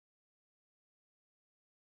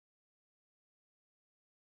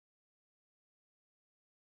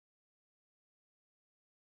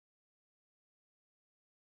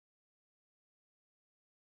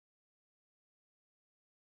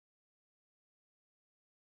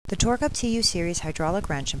The TorcUp TU series hydraulic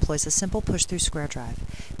wrench employs a simple push-through square drive.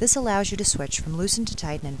 This allows you to switch from loosen to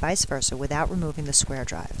tighten and vice versa without removing the square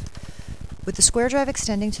drive. With the square drive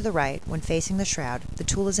extending to the right when facing the shroud, the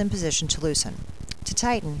tool is in position to loosen. To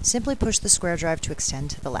tighten, simply push the square drive to extend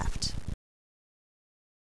to the left.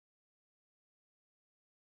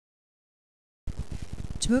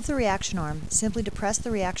 To move the reaction arm, simply depress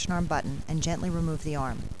the reaction arm button and gently remove the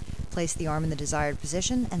arm. Place the arm in the desired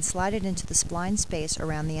position and slide it into the spline space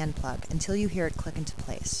around the end plug until you hear it click into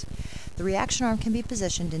place. The reaction arm can be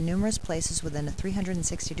positioned in numerous places within a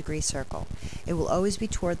 360-degree circle. It will always be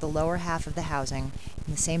toward the lower half of the housing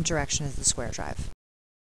in the same direction as the square drive.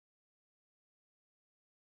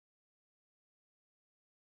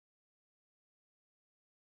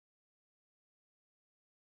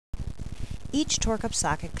 Each TorcUp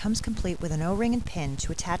socket comes complete with an O-ring and pin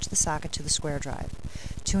to attach the socket to the square drive.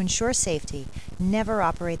 To ensure safety, never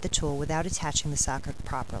operate the tool without attaching the socket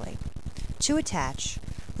properly. To attach,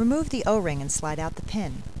 remove the O-ring and slide out the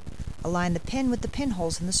pin. Align the pin with the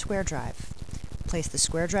pinholes in the square drive. Place the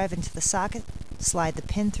square drive into the socket, slide the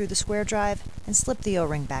pin through the square drive, and slip the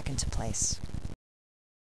O-ring back into place.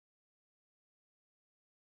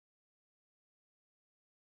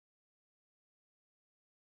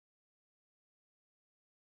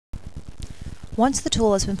 Once the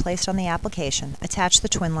tool has been placed on the application, attach the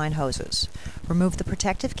twin-line hoses. Remove the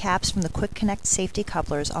protective caps from the Quick Connect safety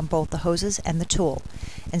couplers on both the hoses and the tool.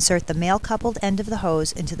 Insert the male-coupled end of the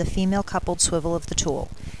hose into the female-coupled swivel of the tool.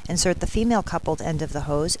 Insert the female-coupled end of the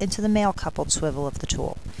hose into the male-coupled swivel of the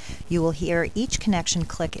tool. You will hear each connection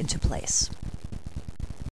click into place.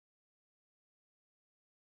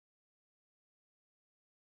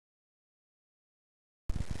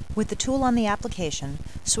 With the tool on the application,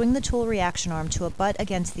 swing the tool reaction arm to a butt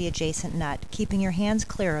against the adjacent nut, keeping your hands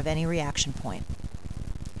clear of any reaction point.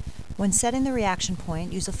 When setting the reaction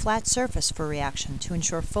point, use a flat surface for reaction to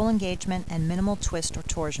ensure full engagement and minimal twist or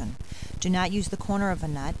torsion. Do not use the corner of a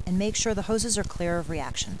nut, and make sure the hoses are clear of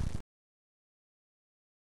reaction.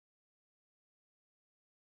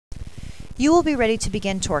 You will be ready to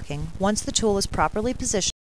begin torquing once the tool is properly positioned